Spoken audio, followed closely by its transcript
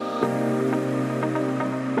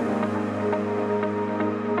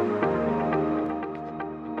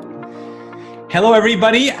Hello,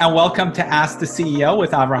 everybody, and welcome to Ask the CEO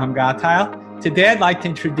with Avraham Gatail. Today, I'd like to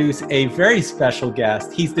introduce a very special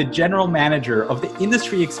guest. He's the general manager of the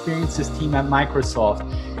Industry Experiences team at Microsoft,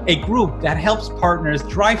 a group that helps partners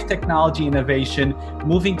drive technology innovation,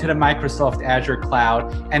 moving to the Microsoft Azure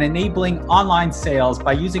cloud, and enabling online sales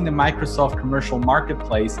by using the Microsoft Commercial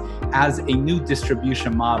Marketplace as a new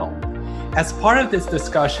distribution model. As part of this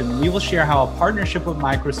discussion, we will share how a partnership with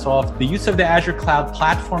Microsoft, the use of the Azure Cloud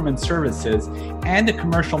platform and services, and the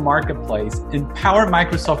commercial marketplace empower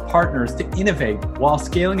Microsoft partners to innovate while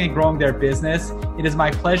scaling and growing their business. It is my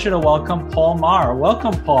pleasure to welcome Paul Maher.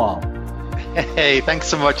 Welcome, Paul. Hey, thanks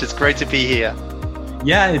so much. It's great to be here.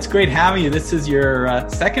 Yeah, it's great having you. This is your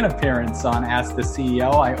second appearance on Ask the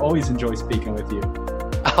CEO. I always enjoy speaking with you.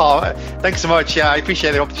 Oh, thanks so much. Yeah, I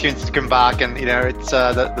appreciate the opportunity to come back. And, it's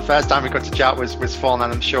the first time we got to chat was fun.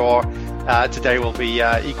 And I'm sure today will be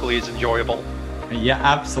equally as enjoyable. Yeah,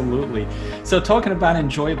 absolutely. So talking about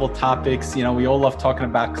enjoyable topics, we all love talking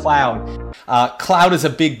about cloud. Cloud is a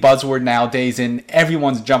big buzzword nowadays, and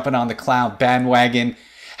everyone's jumping on the cloud bandwagon.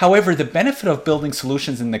 However, the benefit of building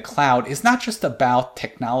solutions in the cloud is not just about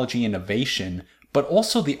technology innovation, but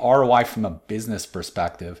also the ROI from a business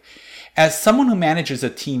perspective. As someone who manages a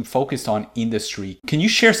team focused on industry, can you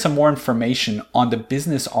share some more information on the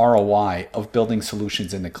business ROI of building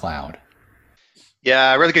solutions in the cloud?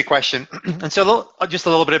 Yeah, really good question. And so just a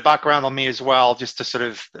little bit of background on me as well, just to sort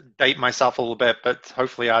of date myself a little bit, but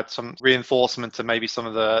hopefully add some reinforcement to maybe some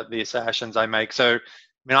of the assertions I make. So,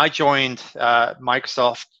 I joined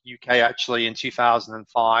Microsoft UK actually in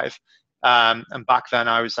 2005. And back then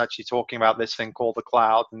I was actually talking about this thing called the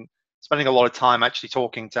cloud and spending a lot of time actually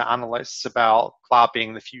talking to analysts about cloud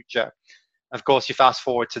being the future. Of course, you fast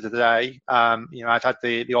forward to today, I've had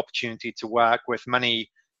the opportunity to work with many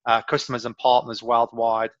customers and partners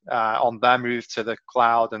worldwide on their move to the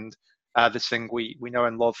cloud and this thing we know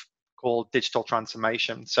and love called digital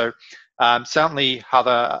transformation. So certainly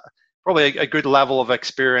have probably a good level of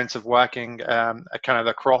experience of working kind of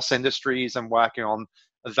across industries and working on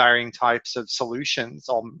varying types of solutions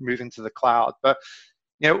on moving to the cloud. But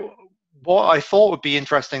what I thought would be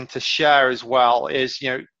interesting to share as well is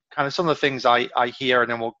kind of some of the things I hear,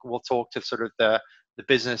 and then we'll talk to sort of the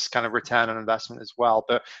business kind of return on investment as well.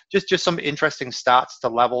 But just some interesting stats to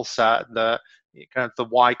level set the kind of the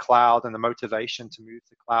why cloud and the motivation to move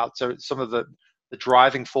to cloud. So some of the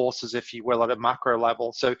driving forces, if you will, at a macro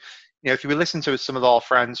level. So if you listen to some of our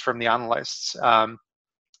friends from the analysts,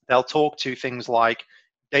 they'll talk to things like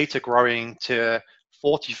data growing to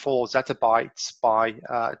 44 zettabytes by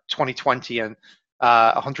 2020 and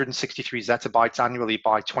 163 zettabytes annually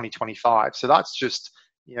by 2025. So that's just,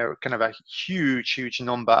 kind of a huge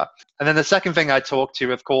number. And then the second thing I talk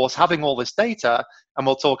to, of course, having all this data, and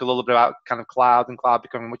we'll talk a little bit about kind of cloud and cloud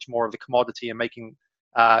becoming much more of the commodity and making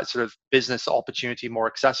sort of business opportunity more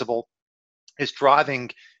accessible, is driving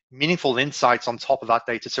meaningful insights on top of that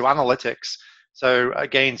data. So analytics. So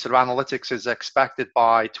again, sort of analytics is expected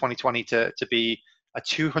by 2020 to be a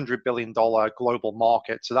 $200 billion global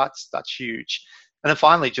market. So that's huge. And then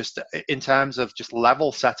finally, just in terms of just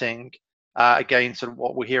level setting, again, sort of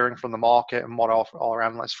what we're hearing from the market and what our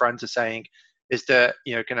analyst friends are saying is that,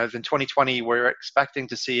 kind of in 2020, we're expecting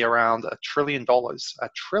to see around $1 trillion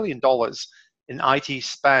in IT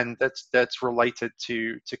spend that's related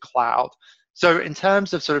to cloud. So in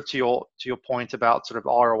terms of sort of to your point about sort of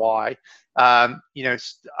ROI, I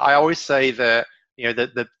always say that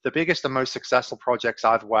the biggest and most successful projects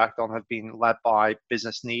I've worked on have been led by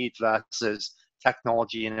business need versus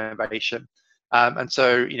technology and innovation. And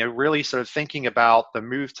so, really sort of thinking about the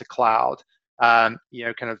move to cloud, kind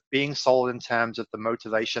of being solid in terms of the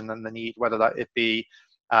motivation and the need, whether that it be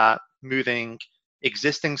moving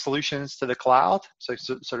existing solutions to the cloud, so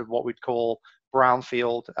sort of what we'd call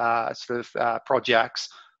brownfield projects,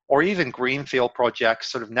 or even greenfield projects,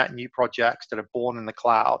 sort of net new projects that are born in the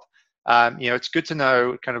cloud. It's good to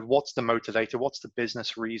know kind of what's the motivator, what's the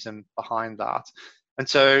business reason behind that. And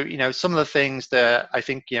so, some of the things that I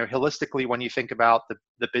think, holistically, when you think about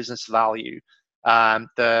the business value,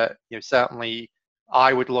 certainly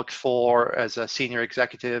I would look for as a senior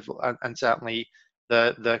executive, and certainly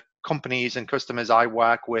the companies and customers I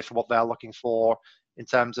work with, what they're looking for in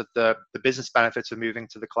terms of the business benefits of moving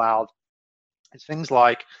to the cloud, is things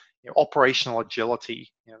like operational agility.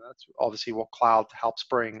 That's obviously what cloud helps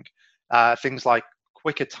bring. Things like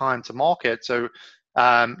quicker time to market. So,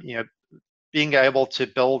 being able to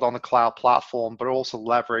build on the cloud platform, but also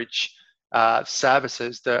leverage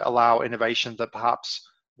services that allow innovation that perhaps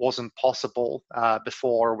wasn't possible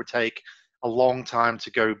before, or would take a long time to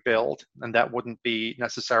go build, and that wouldn't be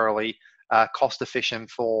necessarily cost efficient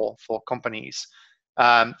for companies.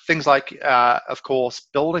 Things like, of course,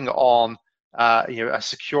 building on a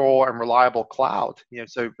secure and reliable cloud.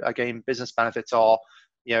 So again, business benefits are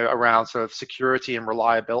around sort of security and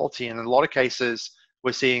reliability, and in a lot of cases,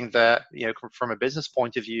 we're seeing that from a business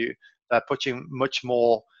point of view, they're putting much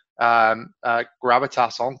more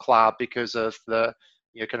gravitas on cloud because of the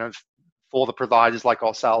kind of, for the providers like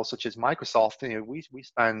ourselves, such as Microsoft, we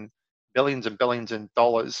spend billions and billions of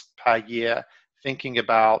dollars per year thinking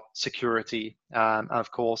about security, and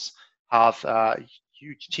of course have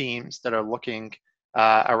huge teams that are looking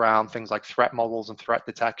around things like threat models and threat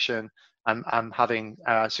detection, and having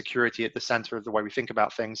security at the center of the way we think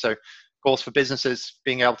about things. So, of course, for businesses,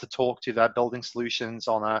 being able to talk to their building solutions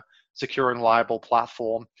on a secure and reliable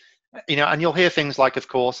platform, and you'll hear things like, of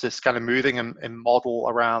course, this kind of moving in model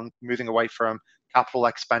around moving away from capital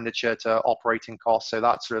expenditure to operating costs. So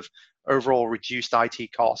that sort of overall reduced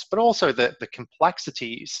IT costs, but also the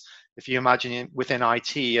complexities, if you imagine within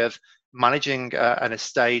IT, of managing an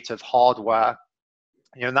estate of hardware,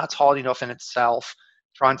 and that's hard enough in itself.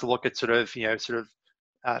 Trying to look at sort of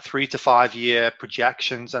 3 to 5 year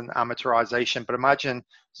projections and amortization, but imagine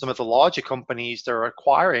some of the larger companies that are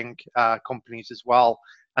acquiring companies as well,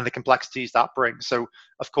 and the complexities that brings. So,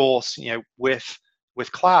 of course,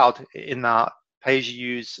 with cloud, in that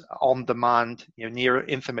pay-as-you-use, on-demand, near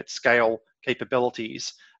infinite scale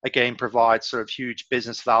capabilities, again provides sort of huge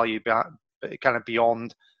business value, kind of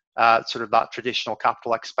beyond sort of that traditional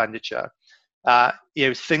capital expenditure.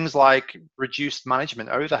 Things like reduced management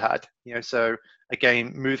overhead. So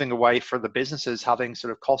again, moving away from the businesses having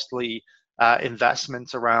sort of costly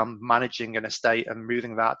investments around managing an estate and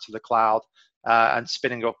moving that to the cloud, and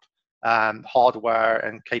spinning up hardware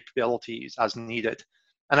and capabilities as needed.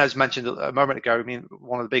 And as mentioned a moment ago, I mean,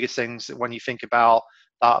 one of the biggest things when you think about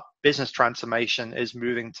that business transformation is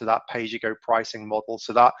moving to that pay-as-you-go pricing model.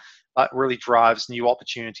 So that really drives new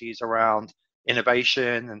opportunities around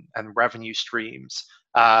innovation and revenue streams,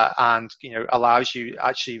 and allows you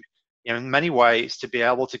actually, in many ways, to be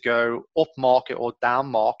able to go up market or down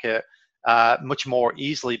market much more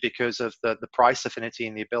easily because of the price affinity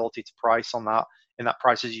and the ability to price on that in that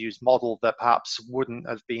price as used model that perhaps wouldn't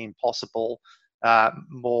have been possible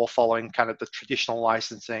more following kind of the traditional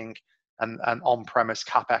licensing and on-premise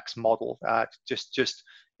capex model, just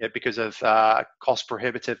because of cost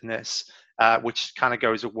prohibitiveness, which kind of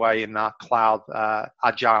goes away in that cloud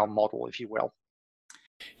agile model, if you will.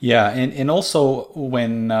 Yeah, and also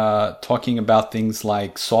when talking about things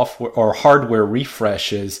like software or hardware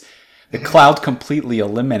refreshes, the cloud completely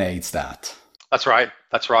eliminates that. That's right.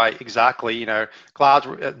 Exactly. Cloud,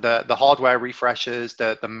 the hardware refreshes,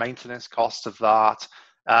 the maintenance costs of that,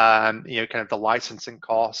 kind of the licensing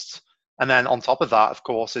costs, and then on top of that, of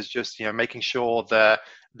course, is just making sure that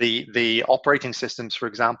the operating systems, for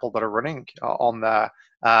example, that are running on there,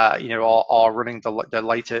 are running the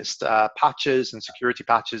latest patches and security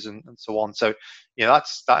patches and so on. So,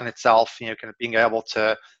 that's that in itself. Kind of being able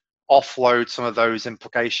to offload some of those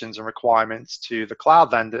implications and requirements to the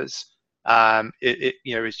cloud vendors,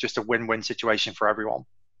 is just a win-win situation for everyone.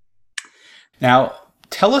 Now,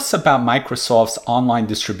 tell us about Microsoft's online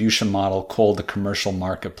distribution model called the Commercial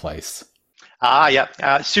Marketplace.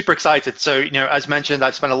 Super excited. So, as mentioned,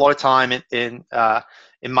 I've spent a lot of time in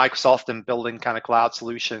Microsoft and building kind of cloud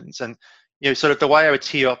solutions. And, sort of the way I would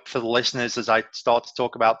tee up for the listeners as I start to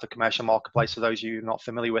talk about the Commercial Marketplace, for those of you not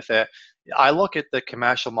familiar with it, I look at the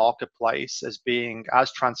Commercial Marketplace as being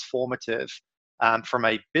as transformative from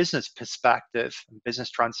a business perspective and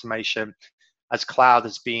business transformation as cloud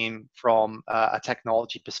has been from a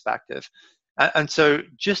technology perspective. And so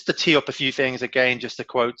just to tee up a few things, again, just to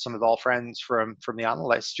quote some of our friends from the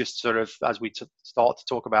analysts, just sort of as we start to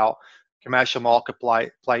talk about Commercial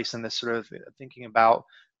Marketplace and this sort of thinking about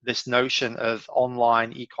this notion of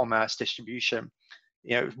online e-commerce distribution.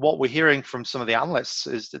 What we're hearing from some of the analysts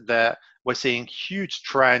is that we're seeing huge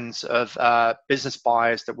trends of business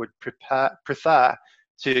buyers that would prefer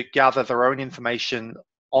to gather their own information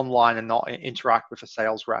online and not interact with a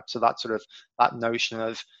sales rep. So that's sort of that notion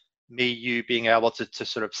of you being able to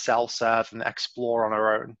sort of self-serve and explore on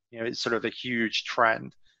our own, it's sort of a huge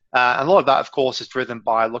trend. And a lot of that, of course, is driven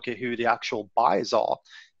by look at who the actual buyers are.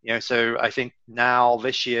 So I think now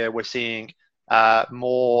this year we're seeing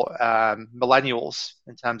more millennials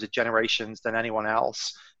in terms of generations than anyone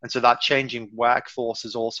else. And so that changing workforce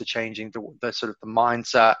is also changing the sort of the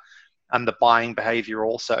mindset and the buying behavior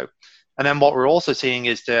also. And then what we're also seeing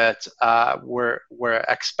is that we're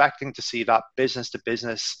expecting to see that business to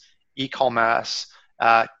business e-commerce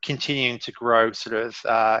continuing to grow sort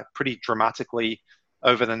of pretty dramatically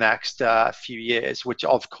over the next few years, which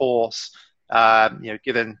of course,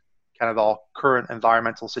 given kind of our current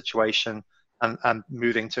environmental situation and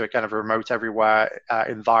moving to a kind of remote everywhere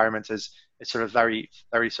environment is sort of very,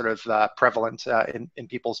 very sort of prevalent in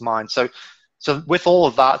people's minds. So with all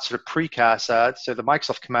of that sort of precursor, so the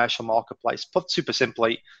Microsoft Commercial Marketplace, put super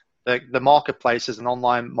simply, the marketplace is an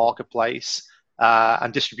online marketplace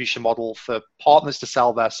and distribution model for partners to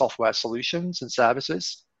sell their software solutions and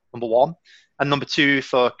services, number one. And number two,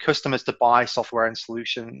 for customers to buy software and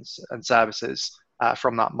solutions and services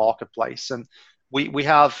from that marketplace. And we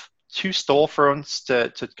have two storefronts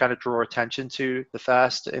to kind of draw attention to. The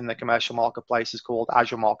first in the commercial marketplace is called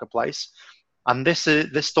Azure Marketplace. And this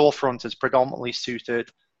storefront is predominantly suited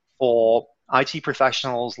for IT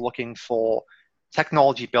professionals looking for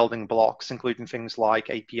technology building blocks, including things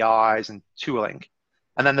like APIs and tooling.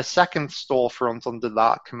 And then the second storefront under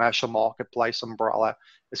that commercial marketplace umbrella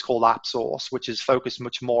is called AppSource, which is focused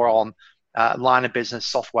much more on line of business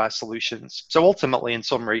software solutions. So ultimately, in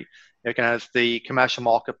summary, kind of the commercial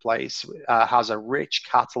marketplace has a rich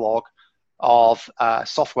catalog of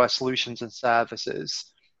software solutions and services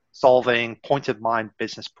solving point-of-mind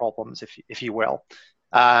business problems, if you will.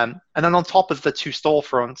 And then on top of the two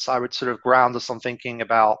storefronts, I would sort of ground us on thinking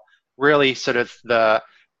about really sort of the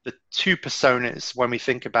two personas when we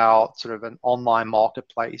think about sort of an online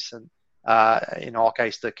marketplace and in our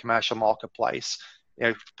case, the commercial marketplace.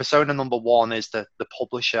 Persona number one is the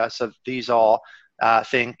publisher. So these are, I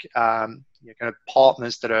think, kind of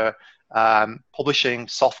partners that are publishing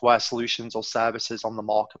software solutions or services on the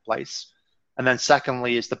marketplace. And then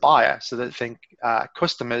secondly is the buyer. So that think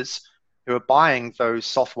customers who are buying those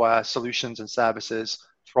software solutions and services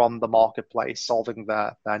from the marketplace, solving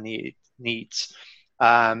their needs.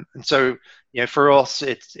 And so, for us,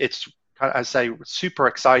 it's I say super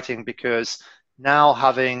exciting because now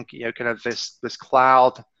having kind of this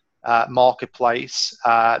cloud marketplace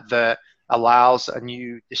that allows a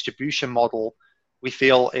new distribution model, we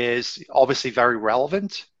feel is obviously very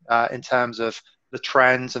relevant in terms of the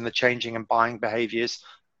trends and the changing and buying behaviors.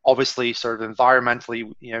 Obviously, sort of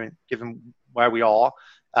environmentally, given where we are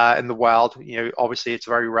in the world, obviously it's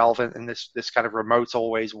very relevant in this kind of remote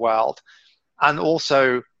always world, and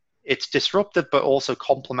also it's disruptive, but also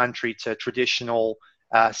complementary to traditional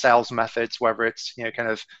sales methods, whether it's kind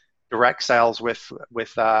of direct sales with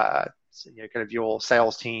kind of your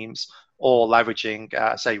sales teams or leveraging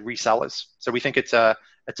say resellers. So we think it's a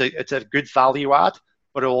good value add,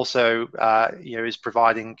 but also is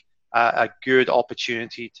providing a good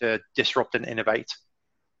opportunity to disrupt and innovate.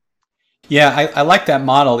 Yeah, I like that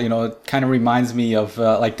model. It kind of reminds me of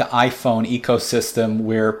like the iPhone ecosystem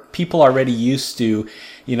where people are already used to,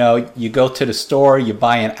 you go to the store, you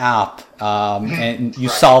buy an app, and you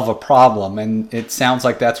solve a problem. And it sounds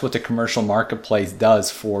like that's what the commercial marketplace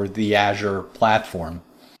does for the Azure platform.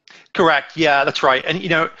 Correct. Yeah, that's right. And,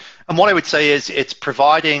 and what I would say is it's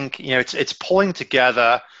providing, it's pulling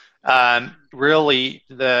together really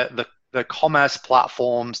the commerce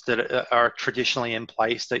platforms that are traditionally in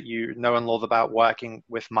place that you know and love about working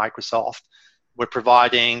with Microsoft. We're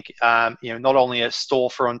providing, not only a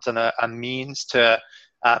storefront and a means to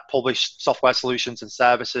publish software solutions and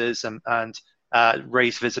services and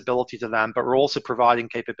raise visibility to them, but we're also providing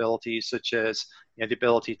capabilities such as the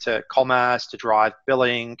ability to commerce, to drive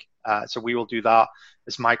billing. So we will do that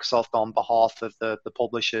as Microsoft on behalf of the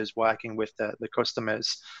publishers working with the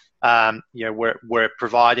customers. We're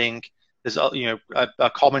providing. There's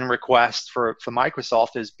a common request for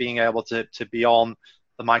Microsoft is being able to be on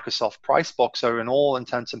the Microsoft price book. So in all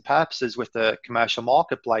intents and purposes with the commercial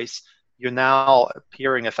marketplace, you're now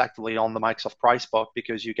appearing effectively on the Microsoft price book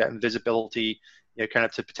because you're getting visibility kind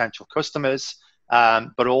of to potential customers,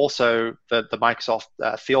 but also the Microsoft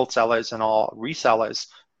field sellers and our resellers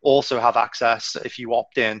also have access, if you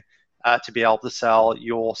opt in, to be able to sell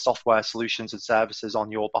your software solutions and services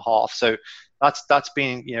on your behalf. So that's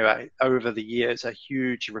been over the years a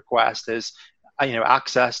huge request is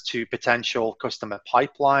access to potential customer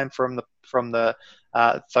pipeline from the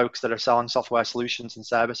folks that are selling software solutions and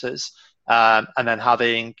services, and then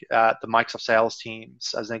having the Microsoft sales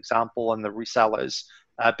teams as an example and the resellers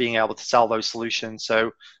being able to sell those solutions.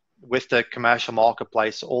 So with the commercial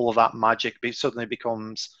marketplace, all of that magic suddenly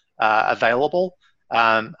becomes available.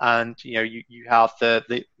 And you have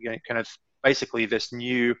the kind of basically this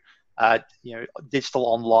new digital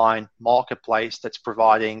online marketplace that's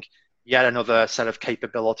providing yet another set of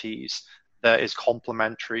capabilities that is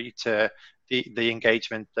complementary to the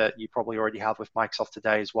engagement that you probably already have with Microsoft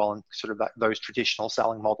today as well, and sort of those traditional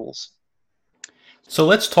selling models. So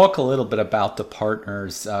let's talk a little bit about the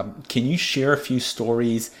partners. Can you share a few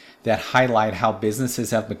stories that highlight how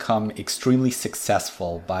businesses have become extremely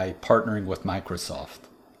successful by partnering with Microsoft?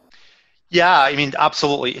 Yeah, I mean,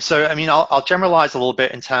 absolutely. So, I mean, I'll generalize a little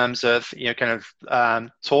bit in terms of, kind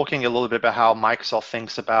of talking a little bit about how Microsoft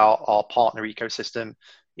thinks about our partner ecosystem,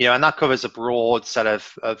 and that covers a broad set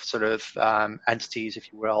of sort of entities,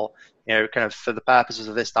 if you will, kind of for the purposes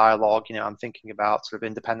of this dialogue, I'm thinking about sort of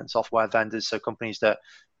independent software vendors, so companies that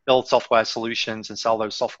build software solutions and sell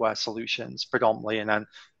those software solutions predominantly, and then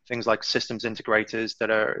things like systems integrators that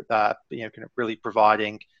are, kind of really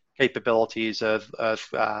providing capabilities of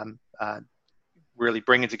really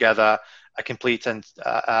bringing together a complete and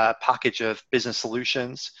package of business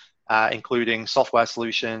solutions, including software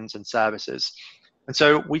solutions and services. And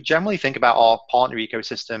so we generally think about our partner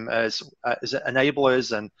ecosystem as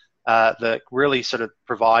enablers and the really sort of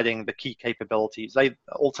providing the key capabilities. They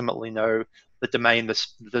ultimately know the domain,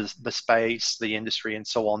 the space, the industry, and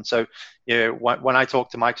so on. So, when I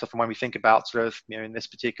talk to Microsoft and when we think about sort of, in this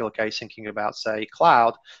particular case, thinking about, say,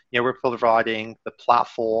 cloud, we're providing the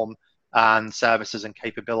platform and services and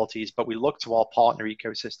capabilities, but we look to our partner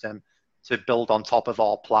ecosystem to build on top of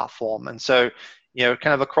our platform. And so,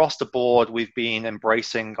 kind of across the board, we've been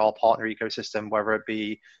embracing our partner ecosystem, whether it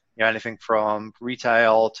be anything from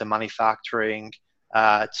retail to manufacturing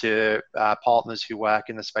to partners who work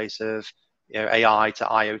in the space of AI to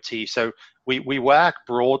IoT. So we work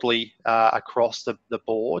broadly across the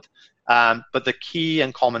board. But the key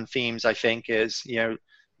and common themes, I think, is,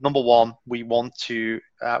 number one, we want to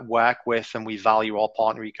work with and we value our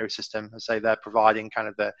partner ecosystem. I say they're providing kind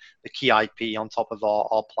of the key IP on top of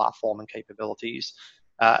our platform and capabilities.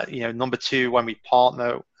 Number two, when we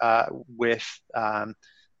partner with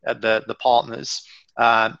the partners,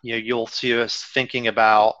 you'll see us thinking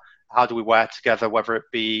about how do we work together, whether it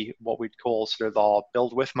be what we'd call sort of our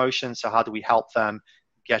build with motion. So how do we help them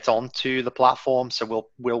get onto the platform? So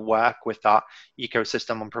we'll work with that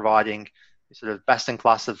ecosystem on providing sort of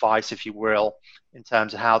best-in-class advice, if you will, in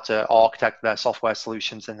terms of how to architect their software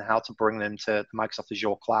solutions and how to bring them to the Microsoft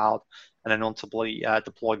Azure cloud, and then ultimately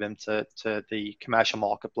deploy them to the commercial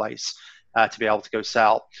marketplace to be able to go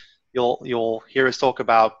sell. You'll hear us talk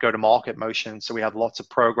about go-to-market motion. So we have lots of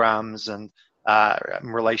programs and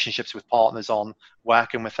relationships with partners on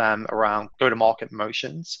working with them around go-to-market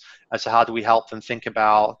motions. So how do we help them think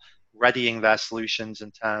about readying their solutions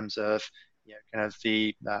in terms of kind of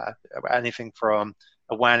the anything from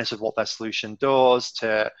awareness of what their solution does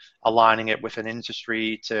to aligning it with an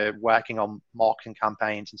industry to working on marketing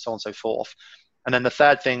campaigns and so on and so forth. And then the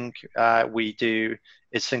third thing we do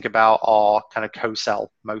is think about our kind of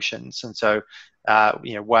co-sell motions. And so,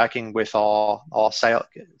 working with our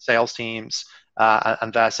sales teams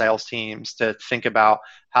and their sales teams to think about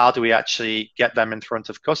how do we actually get them in front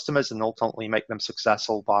of customers and ultimately make them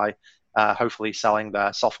successful by hopefully selling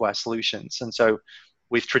their software solutions. And so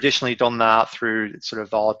we've traditionally done that through sort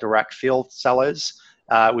of our direct field sellers.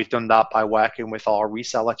 We've done that by working with our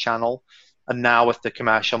reseller channel. And now with the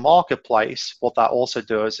commercial marketplace, what that also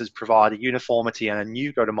does is provide a uniformity and a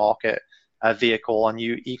new go-to-market vehicle, a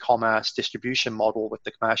new e-commerce distribution model with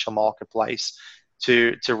the commercial marketplace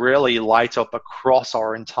to really light up across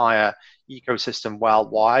our entire ecosystem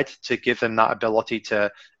worldwide, to give them that ability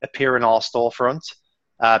to appear in our storefront,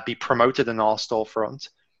 be promoted in our storefront,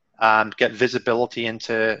 get visibility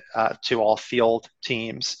into to our field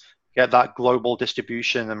teams, get that global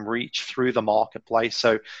distribution and reach through the marketplace.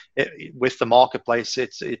 So with the marketplace,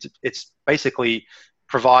 it's basically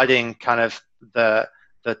providing kind of the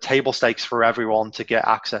table stakes for everyone to get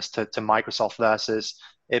access to Microsoft versus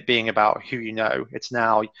it being about who you know. It's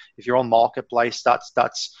now, if you're on marketplace,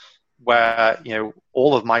 that's where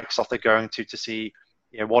all of Microsoft are going to see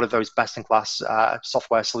what are those best-in-class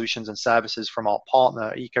software solutions and services from our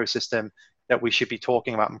partner ecosystem that we should be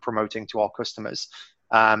talking about and promoting to our customers.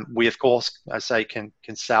 We, of course, as I say,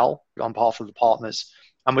 can sell on behalf of the partners.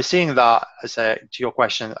 And we're seeing that, as to your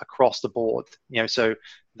question, across the board. So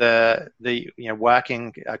the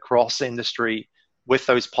working across industry with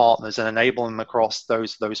those partners and enabling them across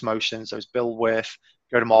those motions, those build with,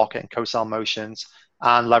 go-to-market and co-sell motions,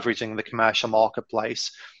 and leveraging the commercial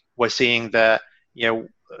marketplace. We're seeing that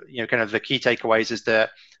kind of the key takeaways is that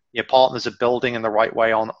your partners are building in the right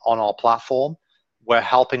way on our platform. We're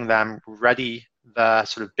helping them ready the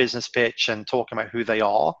sort of business pitch and talking about who they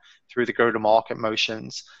are through the go-to-market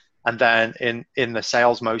motions. And then in the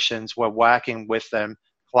sales motions, we're working with them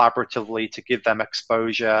collaboratively to give them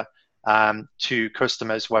exposure to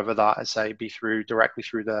customers, whether that, as I say, be directly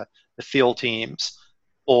through the field teams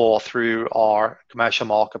or through our commercial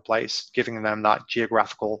marketplace, giving them that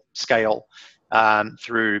geographical scale.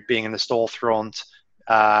 through being in the storefront.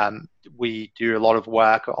 We do a lot of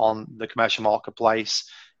work on the commercial marketplace,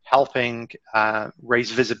 helping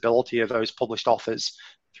raise visibility of those published offers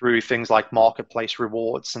through things like marketplace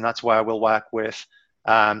rewards, and that's where we'll work with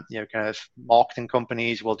kind of marketing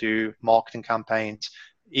companies. We'll do marketing campaigns.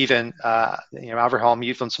 Even Avraham,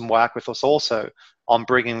 you've done some work with us also on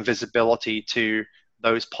bringing visibility to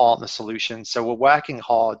those partner solutions. So we're working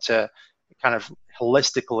hard to kind of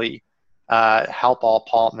holistically help our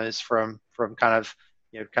partners from kind of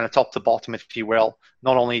top to bottom, if you will,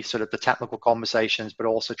 not only sort of the technical conversations, but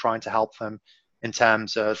also trying to help them in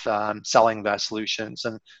terms of selling their solutions.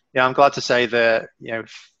 And I'm glad to say that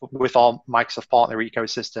with our Microsoft partner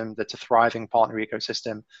ecosystem, that's a thriving partner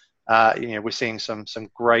ecosystem. We're seeing some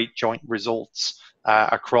great joint results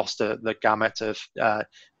across the gamut of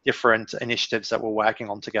different initiatives that we're working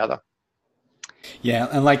on together. Yeah,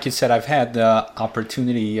 and like you said, I've had the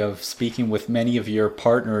opportunity of speaking with many of your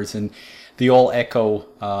partners, and they all echo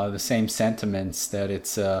the same sentiments, that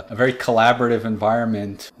it's a very collaborative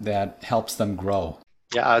environment that helps them grow.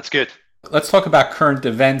 Yeah, that's good. Let's talk about current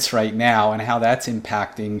events right now and how that's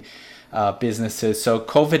impacting businesses. So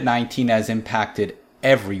COVID-19 has impacted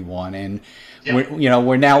everyone, and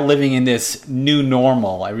we're now living in this new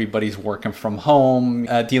normal. Everybody's working from home,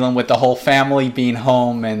 dealing with the whole family being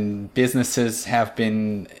home, and businesses have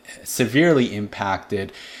been severely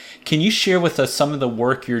impacted. Can you share with us some of the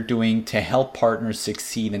work you're doing to help partners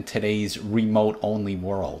succeed in today's remote-only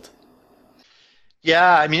world?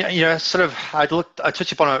 Yeah, I mean, I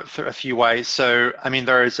touch upon it a few ways. So, I mean,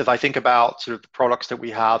 if I think about sort of the products that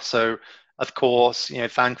we have, so of course,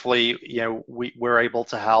 thankfully, we're able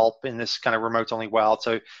to help in this kind of remote-only world.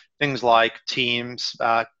 So things like Teams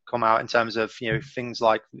come out in terms of, things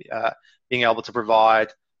like being able to provide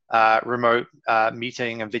remote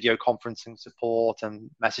meeting and video conferencing support and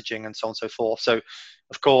messaging and so on and so forth. So,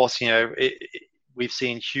 of course, we've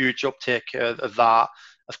seen huge uptick of that.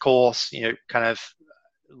 Of course, kind of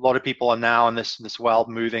a lot of people are now in this world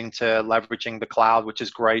moving to leveraging the cloud, which is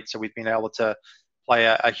great. So we've been able to play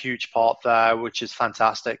a huge part there, which is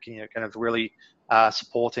fantastic. Kind of really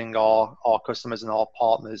supporting our customers and our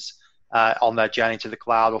partners on their journey to the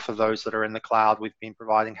cloud, or for those that are in the cloud, we've been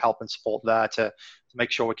providing help and support there to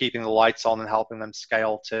make sure we're keeping the lights on and helping them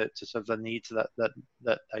scale to sort of the needs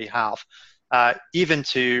that they have. Even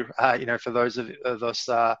to for those of us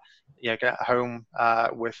get at home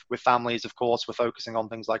with families, of course, we're focusing on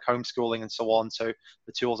things like homeschooling and so on. So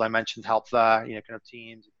the tools I mentioned help there, kind of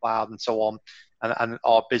Teams, cloud, and so on, and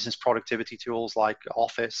our business productivity tools like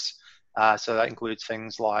Office. So that includes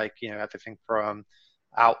things like everything from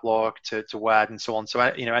Outlook to Word and so on. So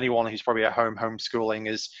anyone who's probably at home homeschooling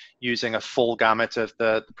is using a full gamut of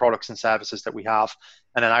the products and services that we have.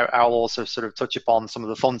 And then I'll also sort of touch upon some of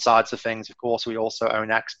the fun sides of things. Of course, we also own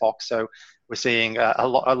Xbox, so we're seeing a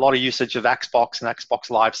lot of usage of Xbox and Xbox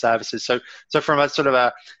Live services. So from a sort of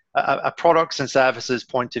a products and services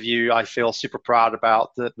point of view, I feel super proud about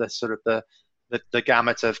the sort of the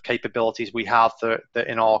gamut of capabilities we have that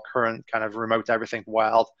in our current kind of remote everything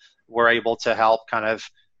world. We're able to help kind of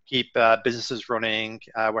keep businesses running.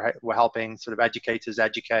 We're helping sort of educators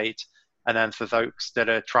educate. And then for folks that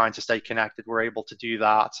are trying to stay connected, we're able to do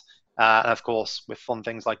that. And of course, with fun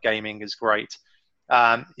things like gaming is great.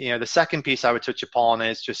 The second piece I would touch upon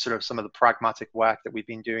is just sort of some of the pragmatic work that we've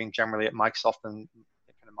been doing generally at Microsoft and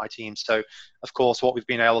kind of my team. So, of course, what we've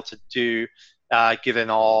been able to do, given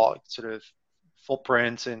our sort of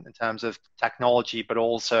footprint in terms of technology, but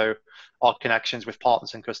also our connections with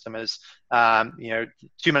partners and customers.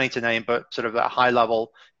 Too many to name, but sort of at a high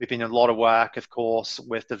level, we've been doing a lot of work, of course,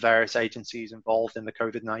 with the various agencies involved in the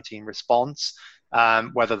COVID-19 response,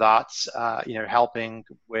 whether that's, helping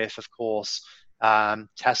with, of course,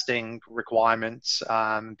 testing requirements,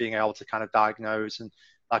 being able to kind of diagnose, and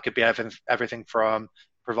that could be everything from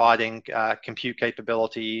providing compute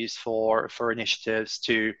capabilities for initiatives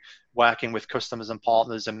to working with customers and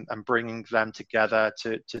partners and bringing them together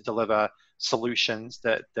to deliver solutions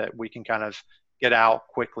that we can kind of get out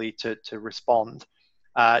quickly to respond,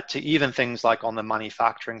 to even things like on the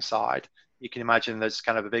manufacturing side. You can imagine there's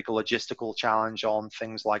kind of a big logistical challenge on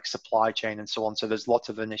things like supply chain and so on. So there's lots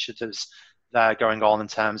of initiatives there going on in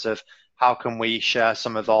terms of how can we share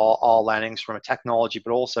some of our learnings from a technology,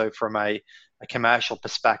 but also from a commercial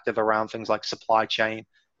perspective around things like supply chain.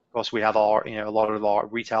 Of course, we have our, a lot of our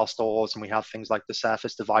retail stores, and we have things like the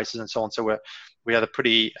Surface devices and so on. So we have a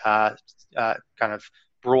pretty kind of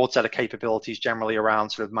broad set of capabilities generally around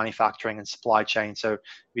sort of manufacturing and supply chain. So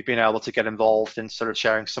we've been able to get involved in sort of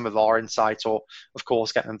sharing some of our insights, or of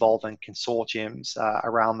course getting involved in consortiums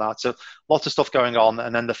around that. So lots of stuff going on.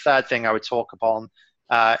 And then the third thing I would talk upon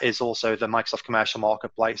is also the Microsoft Commercial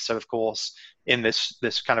Marketplace. So of course, in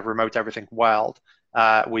this kind of remote everything world,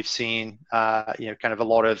 we've seen kind of a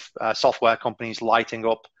lot of software companies lighting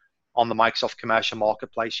up on the Microsoft Commercial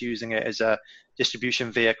Marketplace, using it as a distribution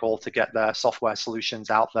vehicle to get their software solutions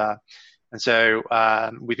out there. And so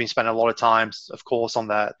we've been spending a lot of time, of course, on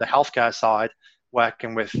the healthcare side,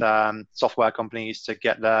 working with software companies to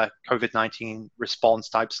get their COVID-19 response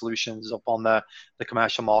type solutions up on the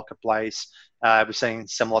commercial marketplace. We're seeing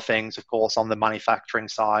similar things, of course, on the manufacturing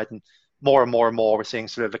side, and more and more we're seeing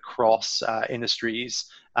sort of across industries,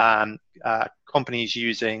 companies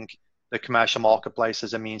using the commercial marketplace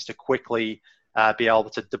as a means to quickly be able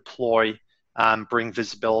to deploy, bring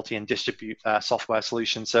visibility and distribute software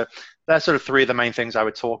solutions. So that's sort of three of the main things I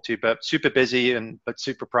would talk to, but super busy but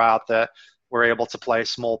super proud that we're able to play a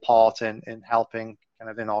small part in helping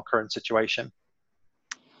kind of in our current situation.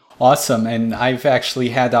 Awesome. And I've actually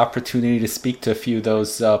had the opportunity to speak to a few of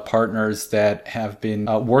those partners that have been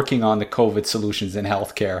working on the COVID solutions in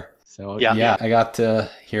healthcare. So yeah, I got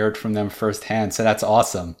to hear it from them firsthand. So that's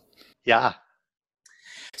awesome. Yeah.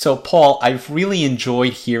 So Paul, I've really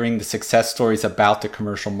enjoyed hearing the success stories about the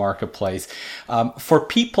commercial marketplace. For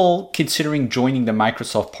people considering joining the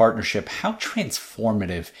Microsoft partnership, how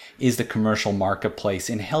transformative is the commercial marketplace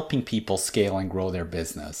in helping people scale and grow their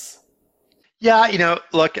business? Yeah,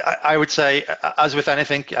 look, I would say, as with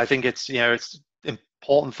anything, I think it's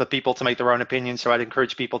important for people to make their own opinion. So I'd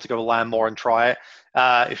encourage people to go learn more and try it.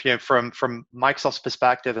 If from Microsoft's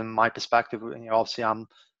perspective and my perspective, obviously I'm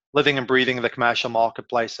living and breathing the commercial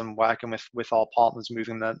marketplace and working with our partners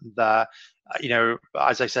moving there.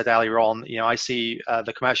 As I said earlier on, I see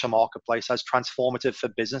the commercial marketplace as transformative for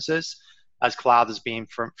businesses, as cloud has been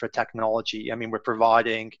for technology. I mean, we're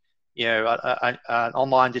providing an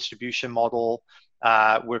online distribution model.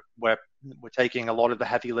 We're taking a lot of the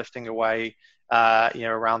heavy lifting away,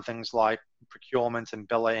 around things like procurement and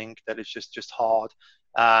billing that is just hard.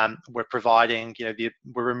 We're providing,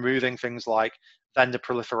 we're removing things like vendor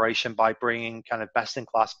proliferation by bringing kind of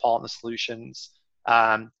best-in-class partner solutions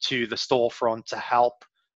to the storefront to help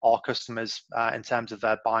our customers in terms of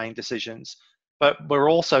their buying decisions. But we're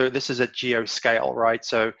also, this is at geo scale, right?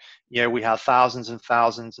 So, we have thousands and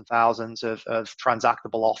thousands and thousands of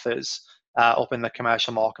transactable offers up in the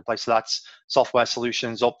commercial marketplace. So that's software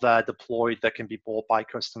solutions up there deployed that can be bought by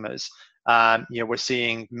customers. We're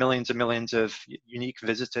seeing millions and millions of unique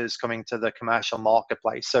visitors coming to the commercial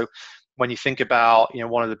marketplace. So when you think about,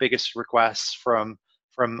 one of the biggest requests from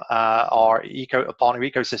our partner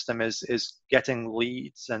ecosystem is getting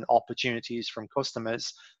leads and opportunities from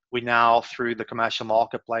customers. We now, through the commercial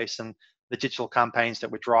marketplace and the digital campaigns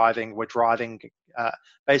that we're driving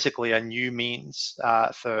basically a new means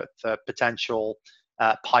for potential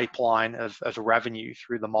pipeline of revenue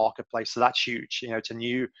through the marketplace. So that's huge. It's a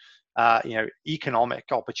new economic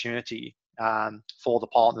opportunity for the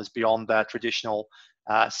partners beyond their traditional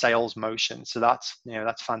sales motion. So that's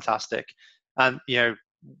fantastic. And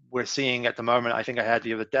we're seeing at the moment, I think I heard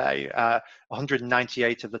the other day,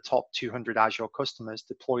 198 of the top 200 Azure customers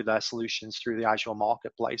deploy their solutions through the Azure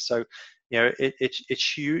marketplace. So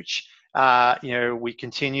it's huge. We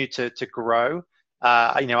continue to grow.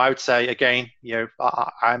 I would say again,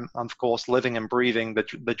 I'm of course living and breathing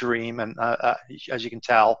the dream, and as you can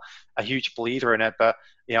tell, a huge believer in it. But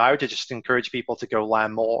I would just encourage people to go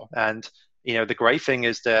learn more. And the great thing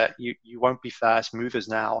is that you won't be fast movers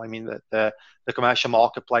now. I mean, the commercial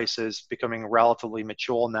marketplace is becoming relatively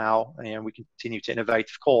mature now, and we continue to innovate,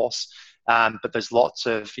 of course. But there's lots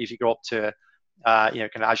of, if you go up to kind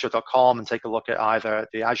of Azure.com and take a look at either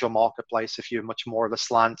the Azure marketplace, if you're much more of a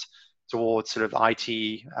slant towards sort of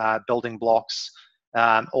IT building blocks,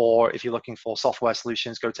 or if you're looking for software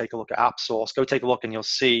solutions, go take a look at AppSource. Go take a look and you'll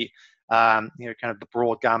see kind of the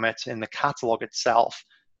broad gamut in the catalog itself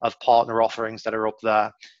of partner offerings that are up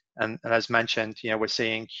there. And as mentioned, we're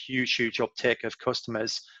seeing huge uptick of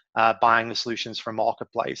customers buying the solutions from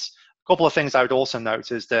Marketplace. A couple of things I would also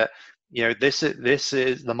note is that this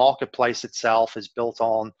is the marketplace itself is built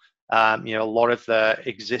on a lot of the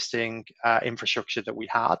existing infrastructure that we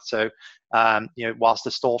had. So whilst the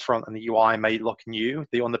storefront and the UI may look new,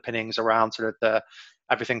 the underpinnings around sort of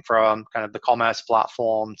everything from kind of the commerce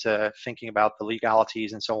platform to thinking about the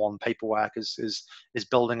legalities and so on, paperwork is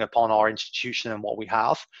building upon our institution and what we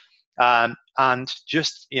have. And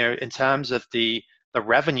just, in terms of the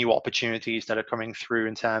revenue opportunities that are coming through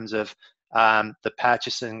in terms of the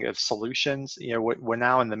purchasing of solutions. We're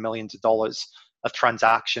now in the millions of dollars of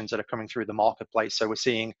transactions that are coming through the marketplace. So we're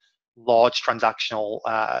seeing large transactional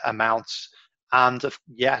amounts. And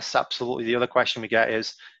yes, absolutely. The other question we get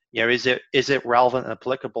is, is it relevant and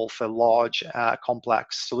applicable for large,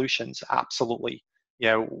 complex solutions? Absolutely.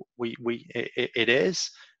 It is.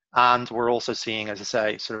 And we're also seeing, as I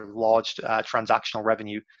say, sort of large transactional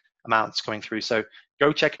revenue amounts coming through. So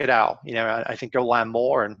go check it out. I think go learn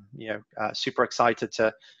more, and super excited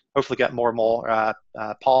to hopefully get more and more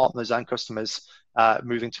partners and customers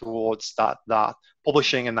moving towards that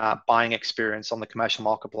publishing and that buying experience on the commercial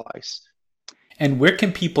marketplace. And where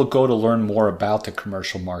can people go to learn more about the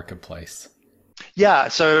commercial marketplace? Yeah,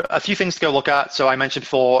 so a few things to go look at. So I mentioned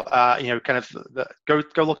before, go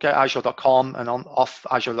look at Azure.com, and off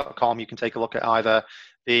Azure.com you can take a look at either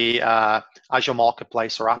the Azure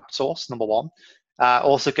Marketplace or AppSource, number one.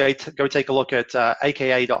 Also, go take a look at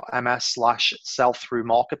aka.ms/sell-through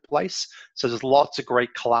marketplace. So there's lots of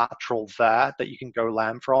great collateral there that you can go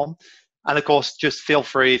learn from. And of course, just feel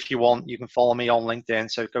free, if you want, you can follow me on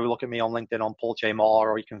LinkedIn. So go look at me on LinkedIn on Paul J.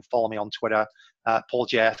 Marr, or you can follow me on Twitter, Paul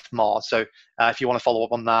J.F. Marr. So if you want to follow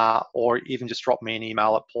up on that, or even just drop me an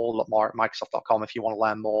email at paul@microsoft.com if you want to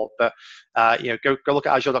learn more. But go look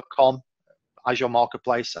at Azure.com, Azure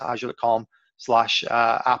Marketplace,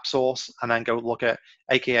 Azure.com/AppSource, and then go look at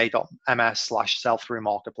aka.ms/sell-through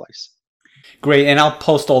marketplace. Great, and I'll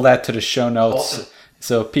post all that to the show notes. Awesome.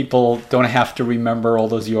 So people don't have to remember all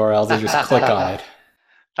those URLs, they just click on it.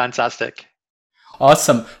 Fantastic.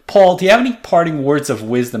 Awesome. Paul, do you have any parting words of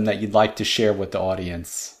wisdom that you'd like to share with the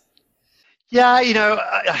audience? Yeah,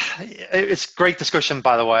 it's great discussion,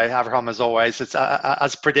 by the way, Avraham, as always. It's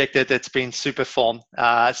as predicted, it's been super fun.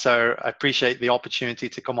 So I appreciate the opportunity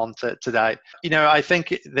to come on today. I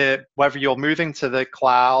think that whether you're moving to the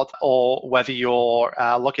cloud or whether you're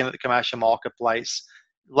looking at the commercial marketplace,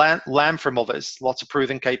 learn from others. Lots of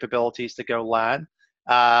proven capabilities to go learn.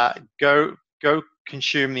 Go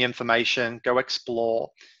consume the information. Go explore.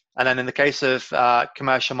 And then in the case of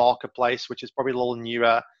commercial marketplace, which is probably a little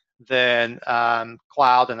newer than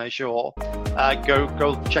cloud and Azure,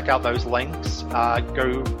 go check out those links.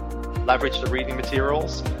 Go leverage the reading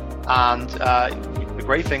materials. And the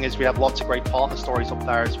great thing is we have lots of great partner stories up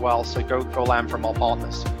there as well. So go learn from our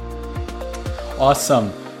partners.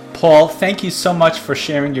 Awesome. Paul, thank you so much for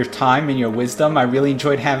sharing your time and your wisdom. I really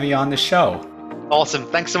enjoyed having you on the show. Awesome.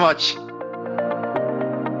 Thanks so much.